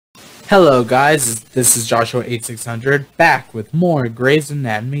Hello guys, this is Joshua8600 back with more Grey's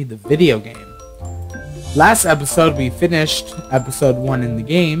Anatomy the video game. Last episode we finished episode 1 in the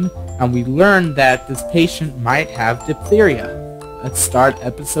game and we learned that this patient might have diphtheria. Let's start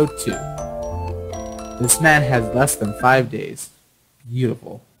episode 2. This man has less than 5 days.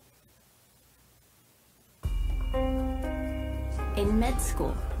 Beautiful. In med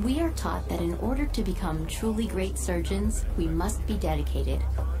school, we are taught that in order to become truly great surgeons, we must be dedicated.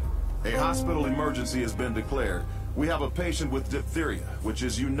 A hospital emergency has been declared. We have a patient with diphtheria, which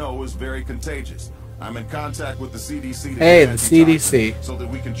as you know is very contagious. I'm in contact with the CDC to Hey, the CDC. so that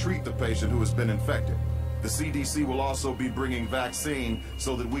we can treat the patient who has been infected. The CDC will also be bringing vaccine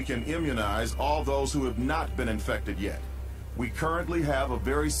so that we can immunize all those who have not been infected yet. We currently have a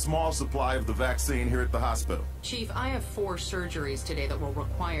very small supply of the vaccine here at the hospital. Chief, I have 4 surgeries today that will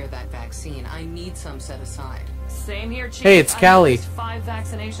require that vaccine. I need some set aside. Same here, Chief. Hey, it's Callie. I used 5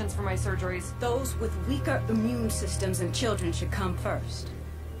 vaccinations for my surgeries. Those with weaker immune systems and children should come first.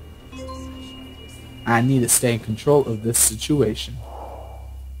 I need to stay in control of this situation.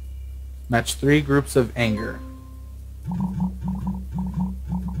 Match 3 groups of anger.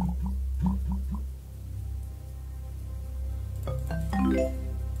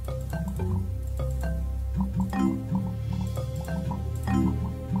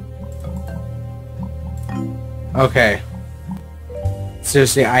 Okay.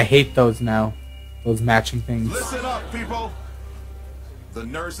 Seriously, I hate those now. Those matching things. Listen up, people! The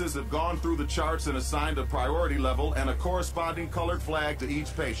nurses have gone through the charts and assigned a priority level and a corresponding colored flag to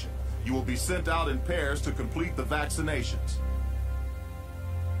each patient. You will be sent out in pairs to complete the vaccinations.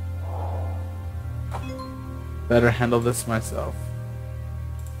 Better handle this myself.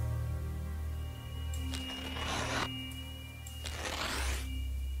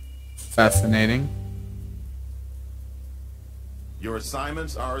 Fascinating. Your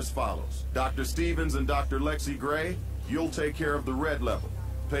assignments are as follows. Dr. Stevens and Dr. Lexi Gray, you'll take care of the red level,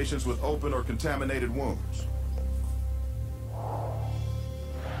 patients with open or contaminated wounds.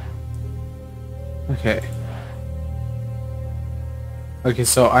 Okay. Okay,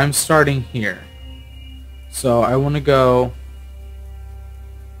 so I'm starting here. So I want to go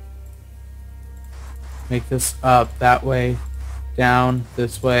make this up that way, down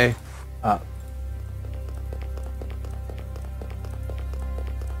this way, up.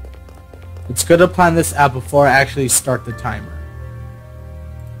 It's good to plan this out before I actually start the timer.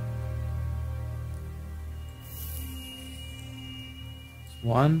 That's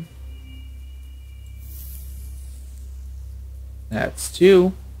 1. That's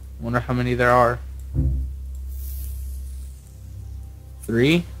 2. Wonder how many there are.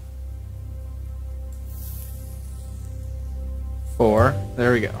 3. 4.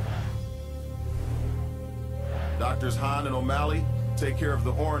 There we go. Doctors Hahn and O'Malley, take care of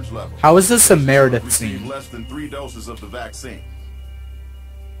the orange level. How is this a Meredith Receive scene? less than 3 doses of the vaccine.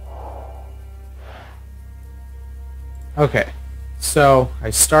 Okay, so I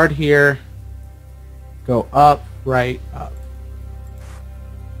start here, go up, right, up.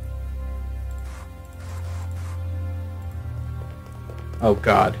 Oh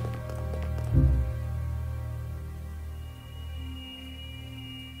God.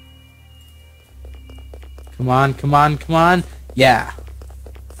 Come on, come on, come on. Yeah.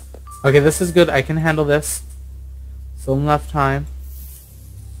 Okay, this is good. I can handle this. Still enough time.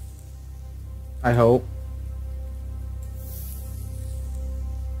 I hope.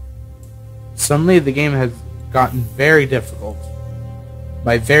 Suddenly the game has gotten very difficult.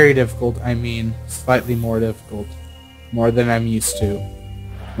 By very difficult, I mean slightly more difficult. More than I'm used to.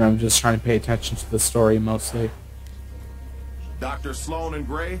 And I'm just trying to pay attention to the story mostly. Dr. Sloan and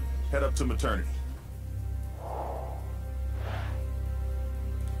Gray, head up to maternity.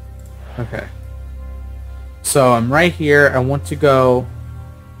 Okay. So I'm right here. I want to go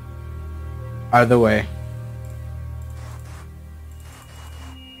either way.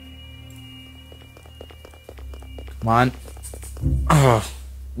 Come on. Oh,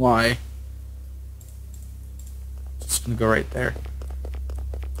 why? Just gonna go right there.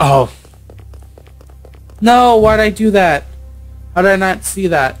 Oh. No, why'd I do that? How did I not see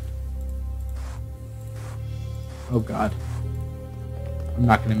that? Oh God. I'm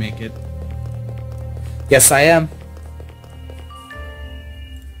not gonna make it. Yes, I am.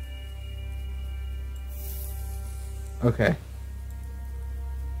 Okay.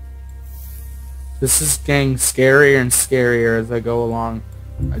 This is getting scarier and scarier as I go along.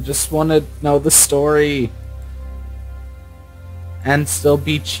 I just want to know the story. And still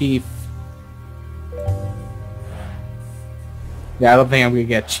be Chief. Yeah, I don't think I'm gonna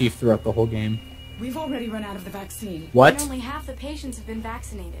get Chief throughout the whole game. We've already run out of the vaccine. What? And only half the patients have been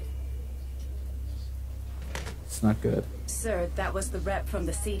vaccinated. That's not good. Sir, that was the rep from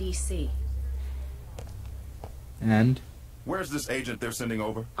the CDC. And? Where's this agent they're sending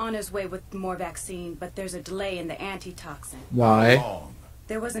over? On his way with more vaccine, but there's a delay in the antitoxin. Why? Long.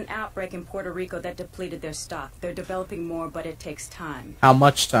 There was an outbreak in Puerto Rico that depleted their stock. They're developing more, but it takes time. How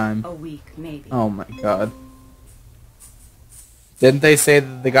much time? A week, maybe. Oh my god. Didn't they say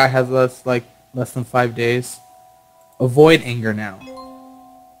that the guy has less than 5 days? Avoid anger now.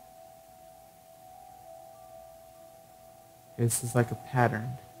 This is like a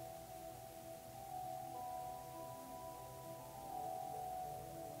pattern.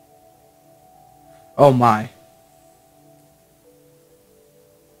 Oh my.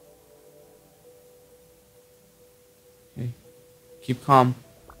 Okay. Keep calm.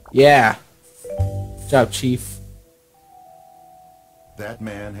 Yeah. Good job, Chief. That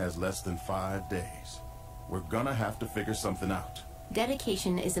man has less than 5 days. We're gonna have to figure something out.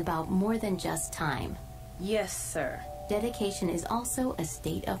 Dedication is about more than just time. Yes, sir. Dedication is also a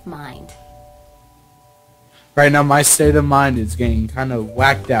state of mind. Right now, my state of mind is getting kind of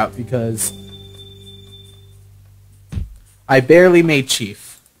whacked out because I barely made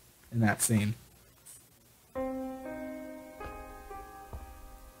Chief in that scene.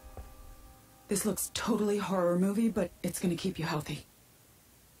 This looks totally horror movie, but it's gonna keep you healthy.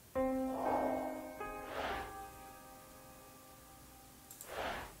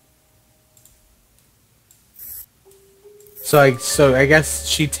 So I guess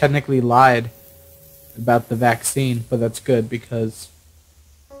she technically lied about the vaccine, but that's good because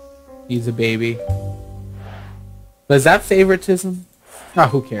he's a baby. But is that favoritism? Oh,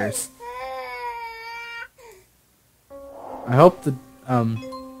 who cares? I hope that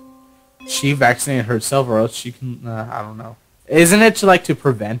she vaccinated herself, or else she can. I don't know. Isn't it to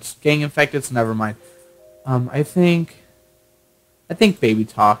prevent getting infected? So never mind. I think baby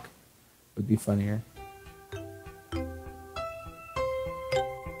talk would be funnier.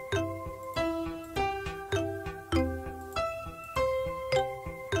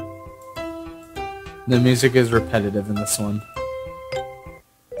 The music is repetitive in this one.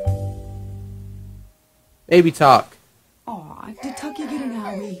 Baby talk. Aw, did Tucky get an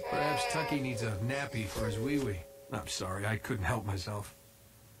owie? Perhaps Tucky needs a nappy for his wee-wee. I'm sorry, I couldn't help myself.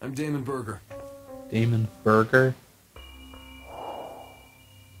 I'm Damon Berger. Damon Berger?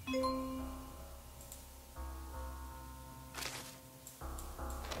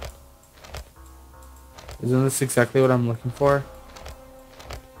 Isn't this exactly what I'm looking for?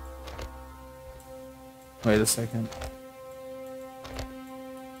 Wait a second.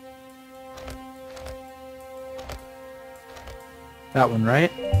 That one,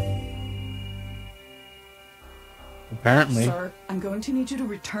 right? Apparently. Sir, I'm going to need you to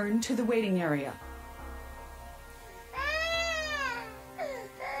return to the waiting area.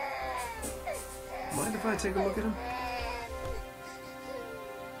 Mind if I take a look at him?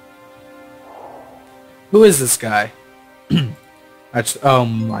 Who is this guy? Oh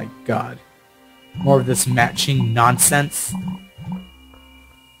my god. More of this matching nonsense.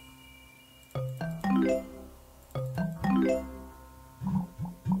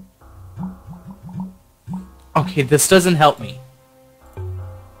 Okay, this doesn't help me.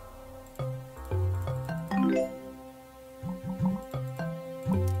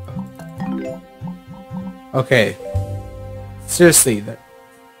 Okay. Seriously, that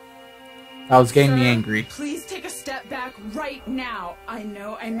was getting me angry. Please take a step back right now. I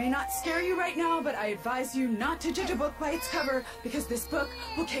know I may not scare you right now, but I advise you not to judge a book by its cover, because this book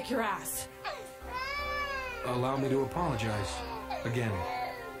will kick your ass. Allow me to apologize. Again.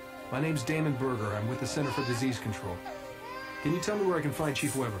 My name's Damon Berger. I'm with the Center for Disease Control. Can you tell me where I can find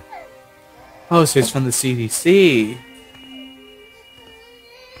Chief Weber? Oh, so he's from the CDC.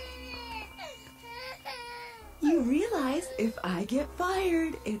 You realize if I get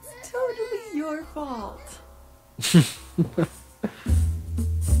fired, it's totally your fault.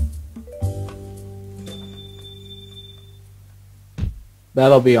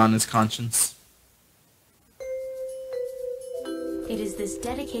 That'll be on his conscience. It is this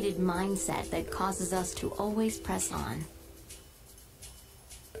dedicated mindset that causes us to always press on.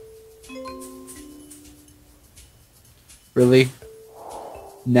 Really?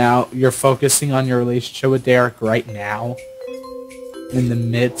 Now you're focusing on your relationship with Derek right now? In the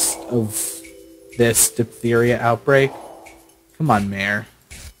midst of this diphtheria outbreak? Come on, Mayor.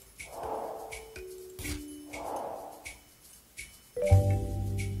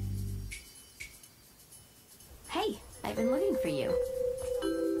 Hey, I've been looking for you.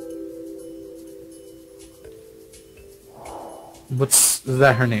 Is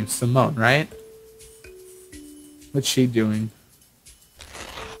that her name? Simone, right? What's she doing?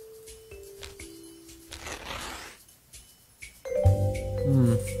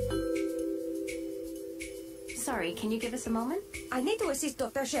 can you give us a moment? I need to assist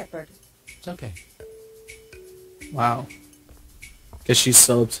Dr. Shepard. It's okay. Wow. Guess she's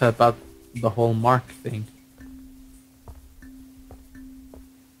so upset about the whole Mark thing.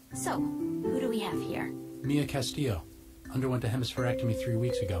 So, who do we have here? Mia Castillo. Underwent a hemispherectomy 3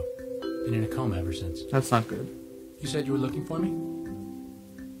 weeks ago. Been in a coma ever since. That's not good. You said you were looking for me?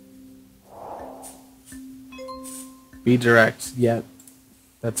 Be direct. Yeah.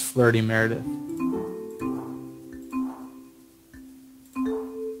 That's flirty Meredith.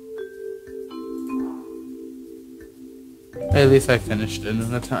 At least I finished it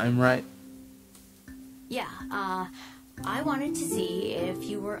in a time, right? Yeah, I wanted to see if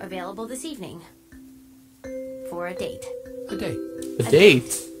you were available this evening. For a date. A date. A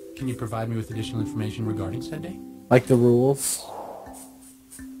date? Can you provide me with additional information regarding said date? Like the rules?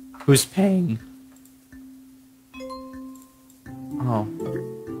 Who's paying? Oh.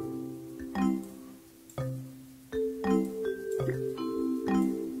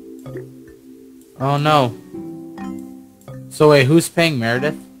 Oh no. So wait, who's paying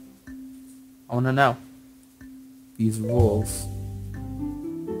Meredith? I wanna know. These rules.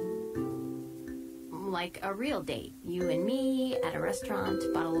 Like a real date. You and me, at a restaurant,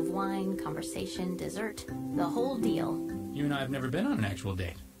 bottle of wine, conversation, dessert. The whole deal. You and I have never been on an actual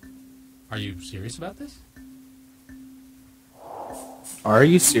date. Are you serious about this? Are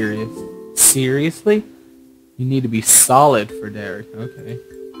you serious? Seriously? You need to be solid for Derek. Okay.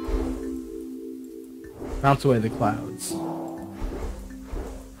 Bounce away the clouds.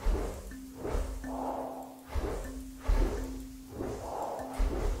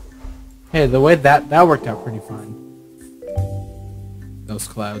 Hey, the way that worked out pretty fine. Those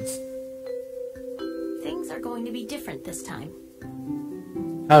clouds. Things are going to be different this time.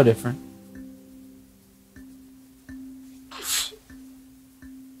 How different?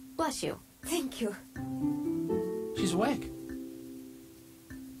 Bless you. Thank you. She's awake.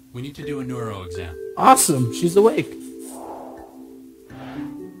 We need to do a neuro exam. Awesome, she's awake.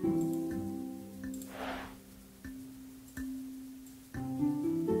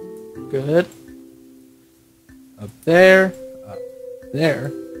 Good. Up there. Up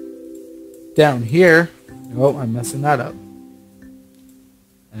there. Down here. Oh, I'm messing that up.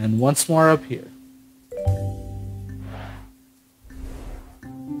 And once more up here.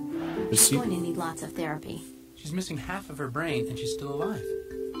 She's going to need lots of therapy. She's missing half of her brain and she's still alive.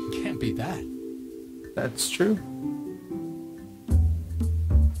 You can't beat that. That's true.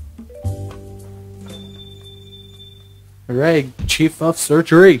 Hooray, Chief of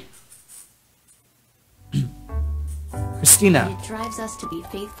Surgery. Cristina. It drives us to be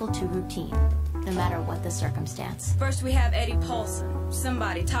faithful to routine, no matter what the circumstance. First we have Eddie Paulson.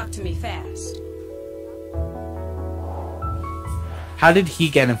 Somebody talk to me fast. How did he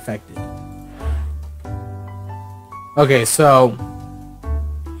get infected? Okay, so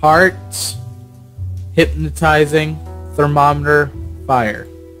heart, hypnotizing, thermometer, fire.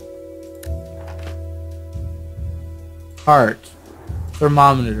 Heart,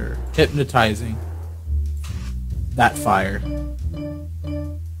 thermometer, hypnotizing. That fire.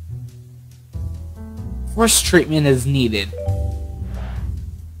 Force treatment is needed.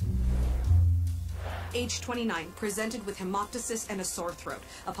 Age 29, presented with hemoptysis and a sore throat.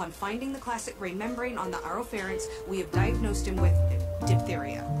 Upon finding the classic gray membrane on the oropharynx, we have diagnosed him with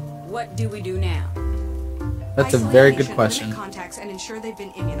diphtheria. What do we do now? That's a Isolate very patient, good question. limit contacts and ensure they've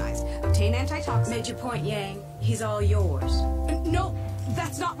been immunized. Obtain antitoxin. Made your point, Yang. He's all yours. No,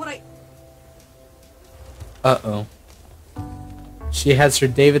 that's not what I... Uh-oh. She has her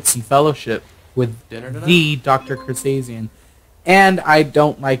Davidson Fellowship with the Dr. Crisasian. And I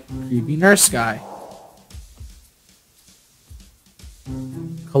don't like creepy nurse guy.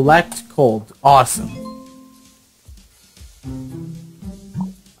 Collect cold. Awesome.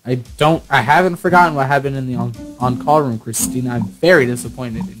 I haven't forgotten what happened in the on-call room, Cristina. I'm very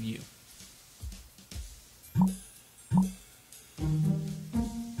disappointed in you.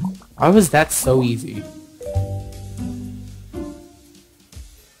 Why was that so easy?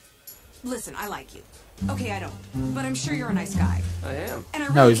 Listen, I like you. Okay, I don't. But I'm sure you're a nice guy. I am. And I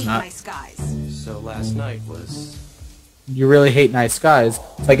No, really he's hate not. nice guys. So last night was... You really hate nice guys.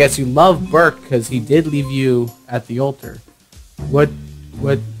 So I guess you love Burke because he did leave you at the altar. What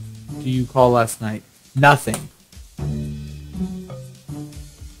do you call last night? Nothing.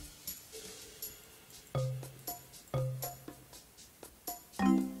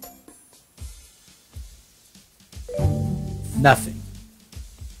 Nothing.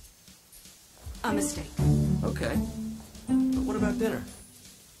 A mistake. Okay. But what about dinner?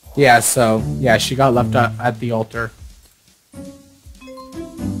 Yeah, so, yeah, she got left at the altar.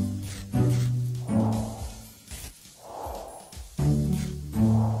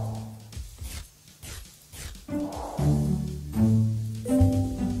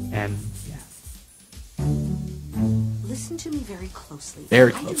 closely.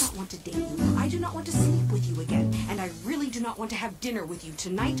 Very I do close. not want to date you. I do not want to sleep with you again. And I really do not want to have dinner with you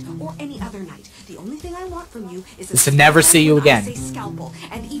tonight or any other night. The only thing I want from you is to never see you when again. I say scalpel.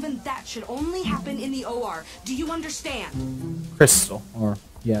 And even that should only happen in the OR. Do you understand? Crystal, or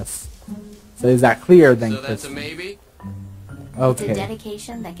yes. So is that clear then, So that's a Crystal? maybe? It's a Okay.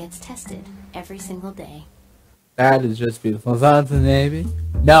 dedication that gets tested every single day. That is just beautiful. So that's a maybe?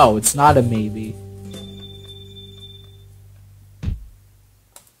 No, it's not a maybe.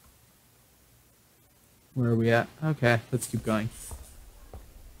 Where are we at? Okay, let's keep going.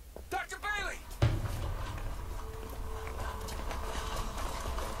 Dr. Bailey!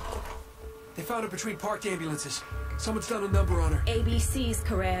 They found her between parked ambulances. Someone's done a number on her. ABCs,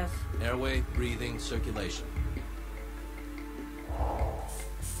 Karev. Airway, breathing, circulation.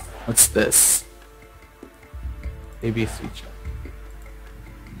 What's this? ABC check.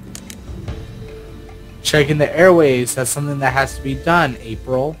 Checking the airways. That's something that has to be done,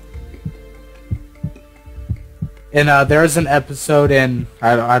 April. And there's an episode in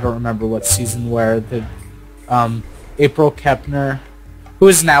I don't remember what season where the April Kepner, who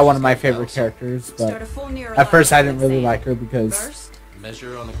is now one of my favorite characters, but at first I didn't really like her because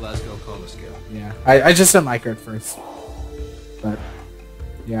Measure on the Glasgow coma scale. yeah, I just didn't like her at first, but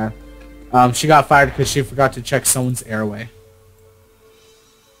yeah, she got fired because she forgot to check someone's airway.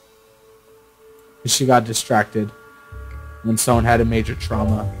 She got distracted when someone had a major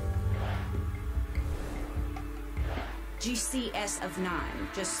trauma. GCS of 9,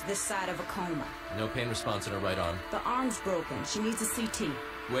 just this side of a coma. No pain response in her right arm. The arm's broken. She needs a CT.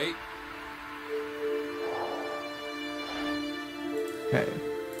 Wait. Okay.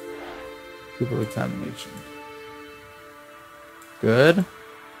 Pupil examination. Good.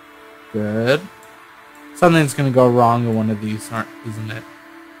 Good. Something's gonna go wrong in one of these, isn't it?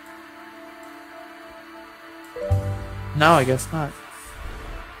 No, I guess not.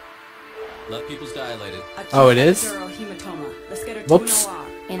 Left pupil's dilated. Oh, it is? Hematoma. Let's get her Whoops. to an OR.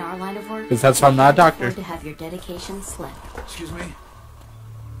 In our line of work, Because that's why I'm not a we can't doctor. afford to have your dedication slip. Excuse me?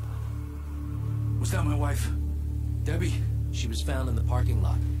 Was that my wife? Debbie? She was found in the parking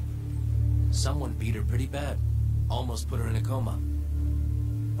lot. Someone beat her pretty bad. Almost put her in a coma.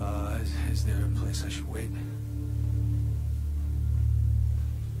 Is there a place I should wait?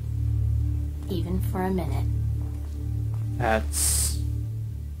 Even for a minute. That's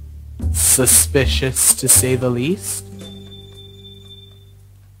suspicious, to say the least.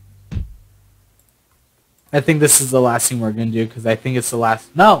 I think this is the last thing we're gonna do, because I think it's the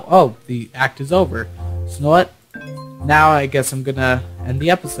last... No! Oh, the act is over. So you know what? Now I guess I'm gonna end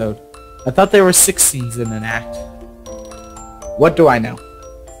the episode. I thought there were 6 scenes in an act. What do I know?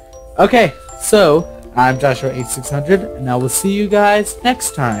 Okay, so I'm Joshua8600, and I will see you guys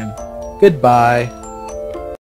next time. Goodbye.